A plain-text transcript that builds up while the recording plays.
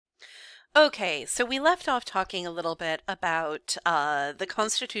Okay, so we left off talking a little bit about the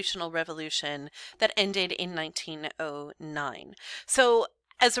constitutional revolution that ended in 1909. So,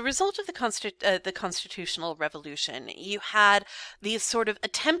 as a result of the constitutional revolution, you had these sort of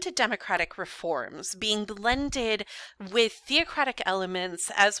attempted democratic reforms being blended with theocratic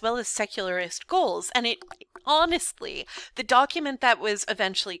elements as well as secularist goals. And it honestly, the document that was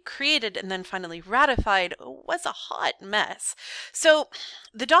eventually created and then finally ratified was a hot mess. So,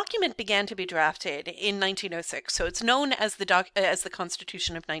 the document began to be drafted in 1906, so it's known as the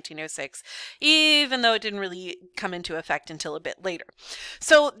Constitution of 1906, even though it didn't really come into effect until a bit later.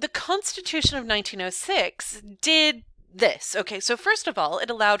 So the Constitution of 1906 did this. Okay, so first of all, it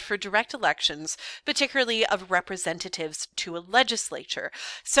allowed for direct elections, particularly of representatives to a legislature.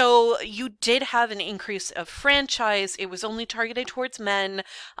 So you did have an increase of franchise. It was only targeted towards men,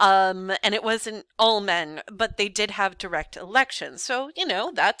 and it wasn't all men, but they did have direct elections. So,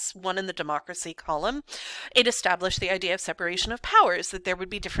 that's one in the democracy column. It established the idea of separation of powers, that there would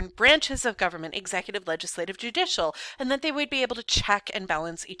be different branches of government, executive, legislative, judicial, and that they would be able to check and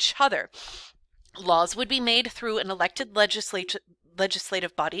balance each other. Laws would be made through an elected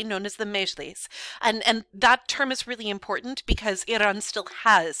legislative body known as the Mejlis. And that term is really important because Iran still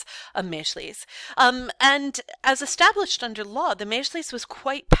has a Mejlis. And as established under law, the Mejlis was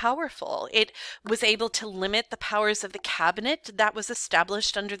quite powerful. It was able to limit the powers of the cabinet that was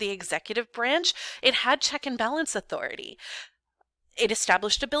established under the executive branch. It had check and balance authority. It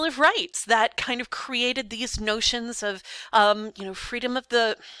established a Bill of Rights that kind of created these notions of, freedom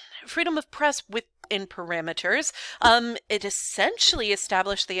of press within parameters. It essentially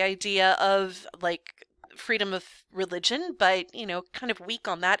established the idea of freedom of religion, but kind of weak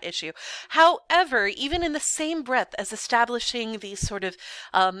on that issue. However, even in the same breath as establishing these sort of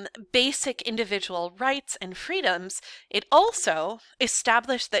basic individual rights and freedoms, it also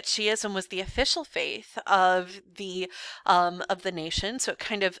established that Shiism was the official faith of the nation. So it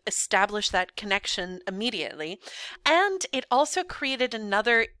kind of established that connection immediately, and it also created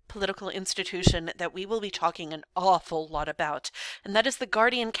another political institution that we will be talking an awful lot about, and that is the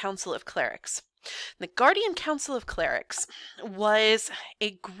Guardian Council of Clerics. The Guardian Council of Clerics was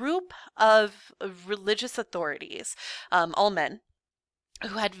a group of religious authorities, all men,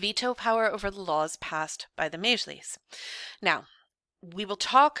 who had veto power over the laws passed by the Mejlis. Now, we will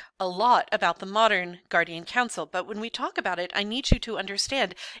talk a lot about the modern Guardian Council, but when we talk about it, I need you to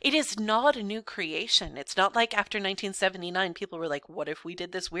understand it is not a new creation. It's not like after 1979, people were like, what if we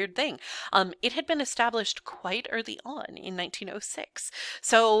did this weird thing? It had been established quite early on in 1906.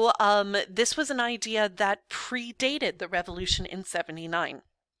 So this was an idea that predated the revolution in 79.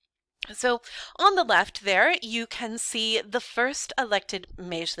 So on the left there, you can see the first elected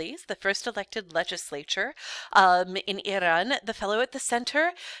Mejlis, the first elected legislature in Iran. The fellow at the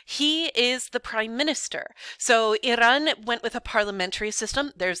center, he is the prime minister. So Iran went with a parliamentary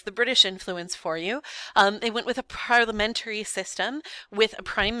system. There's the British influence for you. They went with a parliamentary system with a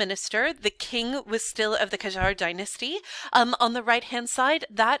prime minister. The king was still of the Qajar dynasty. On the right-hand side,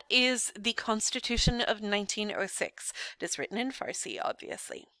 that is the Constitution of 1906. It is written in Farsi,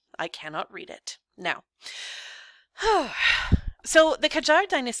 obviously. I cannot read it. Now, so the Qajar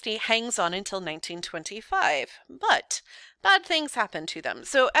dynasty hangs on until 1925, but bad things happen to them.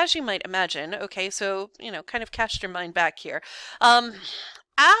 So as you might imagine, okay, so, kind of cast your mind back here.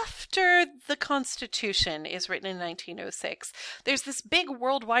 After the Constitution is written in 1906, there's this big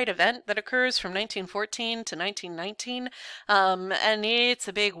worldwide event that occurs from 1914 to 1919, and it's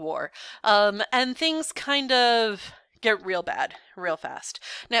a big war. And things kind of get real bad, real fast.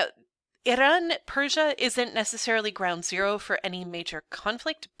 Now, Persia isn't necessarily ground zero for any major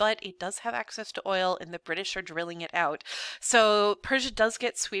conflict, but it does have access to oil, and the British are drilling it out. So Persia does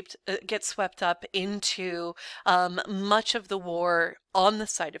get swept up into much of the war on the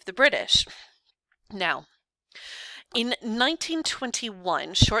side of the British. Now, in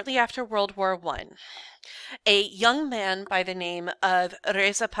 1921, shortly after World War I, a young man by the name of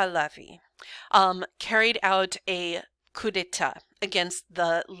Reza Pahlavi carried out a coup d'etat against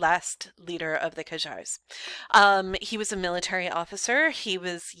the last leader of the Qajars. He was a military officer. He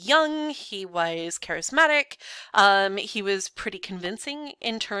was young. He was charismatic. He was pretty convincing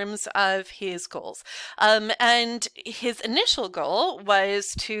in terms of his goals. And his initial goal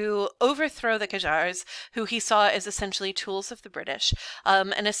was to overthrow the Qajars, who he saw as essentially tools of the British,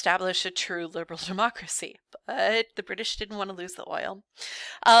 and establish a true liberal democracy. But the British didn't want to lose the oil.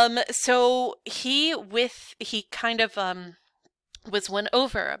 So he kind of was won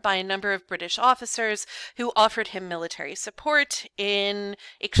over by a number of British officers who offered him military support in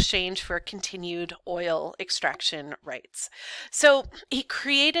exchange for continued oil extraction rights. So he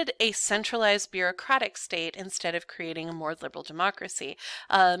created a centralized bureaucratic state instead of creating a more liberal democracy.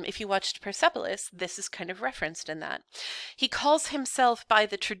 If you watched Persepolis, this is kind of referenced in that. He calls himself by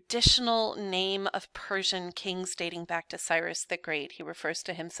the traditional name of Persian kings dating back to Cyrus the Great. He refers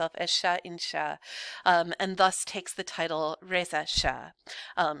to himself as Shah in Shah, and thus takes the title Reza Shah.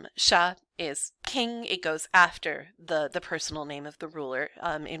 Shah is king. It goes after the personal name of the ruler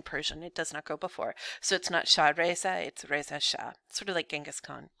in Persian. It does not go before. So it's not Shah Reza, it's Reza Shah. Sort of like Genghis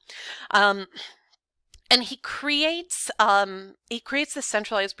Khan. And he creates the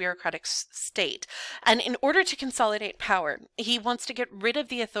centralized bureaucratic state. And in order to consolidate power, he wants to get rid of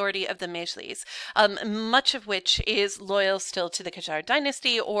the authority of the Mejlis, much of which is loyal still to the Qajar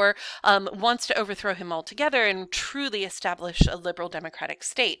dynasty, or wants to overthrow him altogether and truly establish a liberal democratic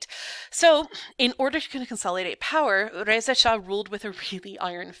state. So in order to consolidate power, Reza Shah ruled with a really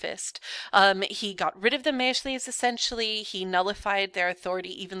iron fist. He got rid of the Mejlis, essentially. He nullified their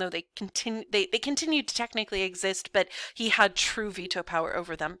authority, even though they continued to technically exist, but he had true veto power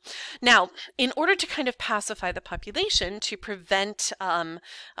over them. Now, in order to kind of pacify the population, to prevent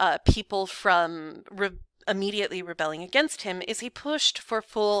people from immediately rebelling against him, is he pushed for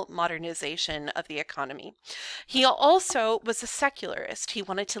full modernization of the economy. He also was a secularist. He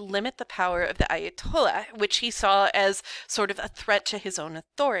wanted to limit the power of the Ayatollah, which he saw as sort of a threat to his own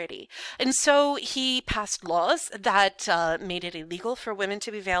authority. And so he passed laws that made it illegal for women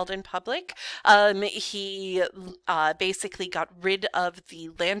to be veiled in public. He basically got rid of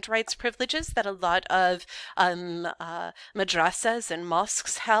the land rights privileges that a lot of madrasas and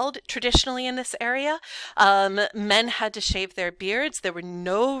mosques held traditionally in this area. Men had to shave their beards. There were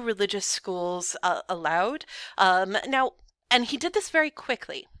no religious schools allowed. And he did this very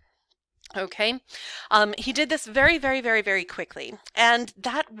quickly. Okay. He did this very, very, very, very quickly. And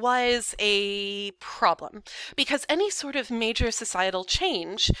that was a problem, because any sort of major societal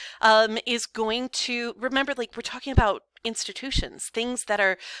change is going to, remember, like, we're talking about institutions, things that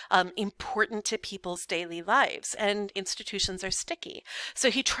are important to people's daily lives, and institutions are sticky. So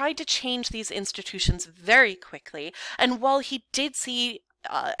he tried to change these institutions very quickly. And while he did see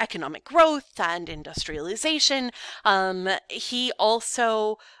economic growth and industrialization, he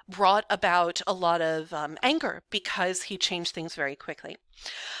also brought about a lot of anger because he changed things very quickly.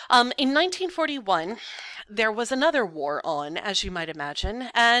 In 1941, there was another war on, as you might imagine,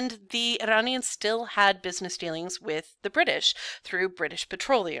 and the Iranians still had business dealings with the British through British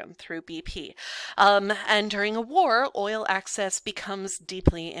Petroleum, through BP. And during a war, oil access becomes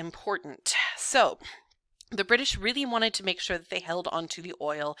deeply important. So the British really wanted to make sure that they held on to the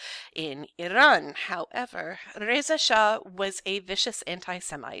oil in Iran. However, Reza Shah was a vicious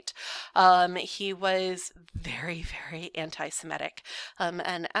anti-Semite. He was very, very anti-Semitic.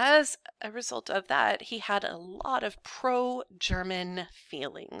 And as a result of that, he had a lot of pro-German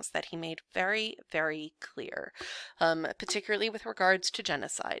feelings that he made very, very clear, particularly with regards to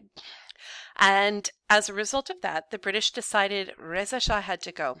genocide. And as a result of that, the British decided Reza Shah had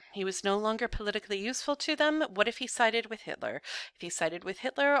to go. He was no longer politically useful to them. What if he sided with Hitler? If he sided with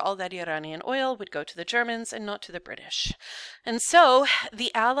Hitler, all that Iranian oil would go to the Germans and not to the British. And so the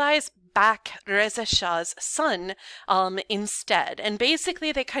Allies back Reza Shah's son instead. And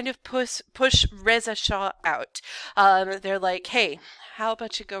basically they kind of push Reza Shah out. They're like, hey, how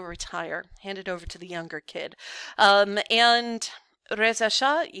about you go retire? Hand it over to the younger kid. And Reza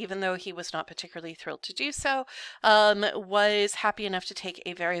Shah, even though he was not particularly thrilled to do so, was happy enough to take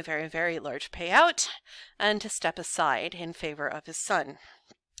a very, very, very large payout and to step aside in favor of his son.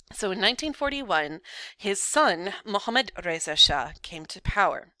 So in 1941, his son, Mohammad Reza Shah, came to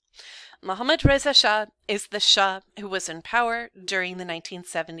power. Mohammad Reza Shah is the Shah who was in power during the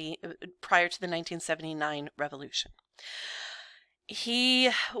prior to the 1979 revolution. He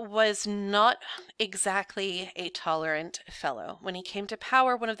was not exactly a tolerant fellow. When he came to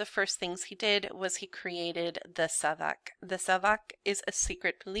power, one of the first things he did was he created the Savak. The Savak is a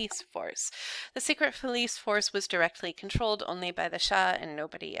secret police force. The secret police force was directly controlled only by the Shah and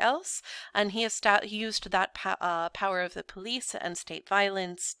nobody else, and he used that power of the police and state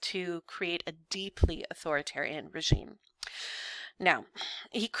violence to create a deeply authoritarian regime. Now,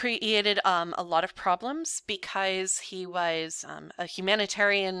 he created a lot of problems because he was a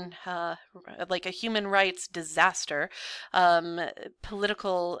humanitarian, like a human rights disaster.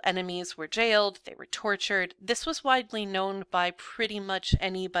 Political enemies were jailed, they were tortured. This was widely known by pretty much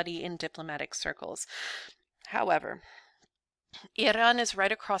anybody in diplomatic circles. However, Iran is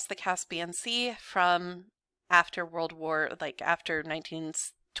right across the Caspian Sea from after World War, like after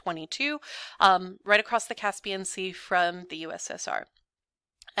 1922, right across the Caspian Sea from the USSR.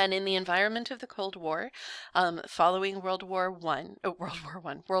 And in the environment of the Cold War, following World War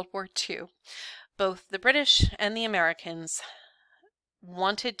II, both the British and the Americans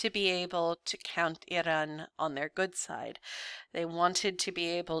wanted to be able to count Iran on their good side. They wanted to be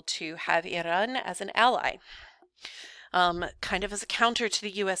able to have Iran as an ally, kind of as a counter to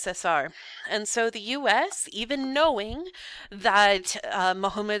the USSR. And so the US, even knowing that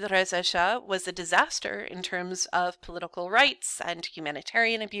Mohammad Reza Shah was a disaster in terms of political rights and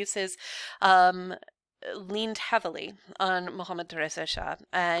humanitarian abuses, leaned heavily on Mohammad Reza Shah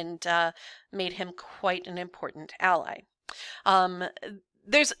and made him quite an important ally.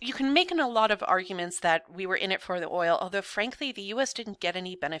 You can make a lot of arguments that we were in it for the oil, although frankly, the U.S. didn't get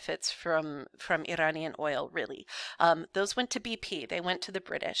any benefits from Iranian oil, really. Those went to BP, they went to the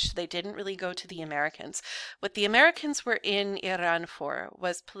British, they didn't really go to the Americans. What the Americans were in Iran for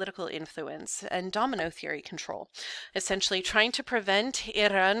was political influence and domino theory control, essentially trying to prevent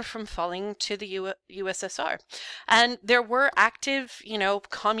Iran from falling to the USSR. And there were active,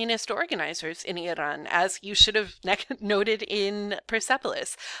 communist organizers in Iran, as you should have noted in Persepolis.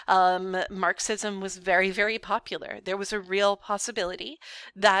 Marxism was very, very popular. There was a real possibility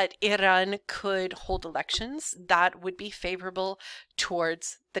that Iran could hold elections that would be favorable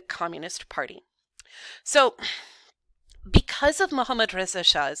towards the Communist Party. So, because of Mohammad Reza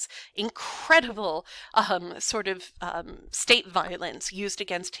Shah's incredible state violence used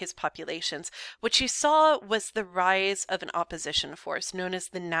against his populations, what you saw was the rise of an opposition force known as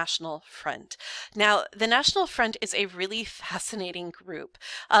the National Front. Now, the National Front is a really fascinating group.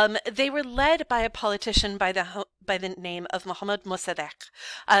 They were led by a politician by the name of Mohammad Mossadegh.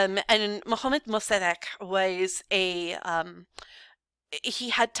 And Mohammad Mossadegh was he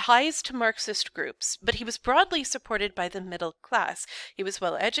had ties to Marxist groups, but he was broadly supported by the middle class. He was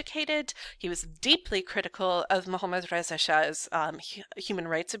well educated. He was deeply critical of Mohammad Reza Shah's human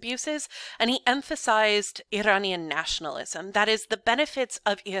rights abuses, and he emphasized Iranian nationalism. That is, the benefits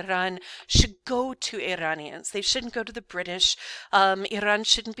of Iran should go to Iranians. They shouldn't go to the British. Iran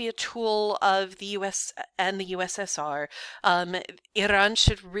shouldn't be a tool of the US and the USSR. Iran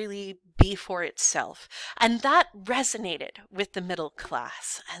should really be for itself. And that resonated with the middle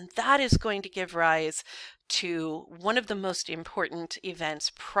class. And that is going to give rise to one of the most important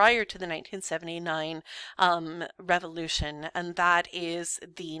events prior to the 1979 revolution, and that is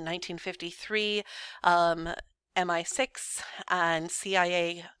the 1953 MI6 and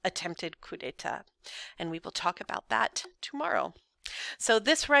CIA attempted coup d'etat. And we will talk about that tomorrow. So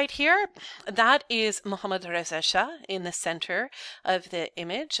this right here, that is Mohammad Reza Shah in the center of the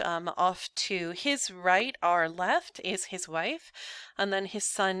image. Off to his right, our left, is his wife, and then his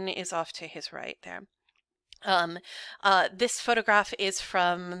son is off to his right there. This photograph is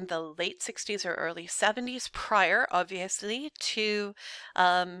from the late 60s or early 70s, prior, obviously, to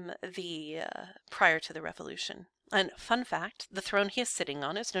prior to the revolution. And fun fact, the throne he is sitting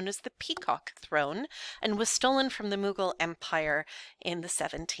on is known as the Peacock Throne and was stolen from the Mughal Empire in the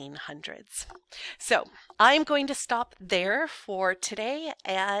 1700s. So I'm going to stop there for today,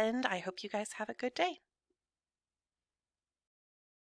 and I hope you guys have a good day.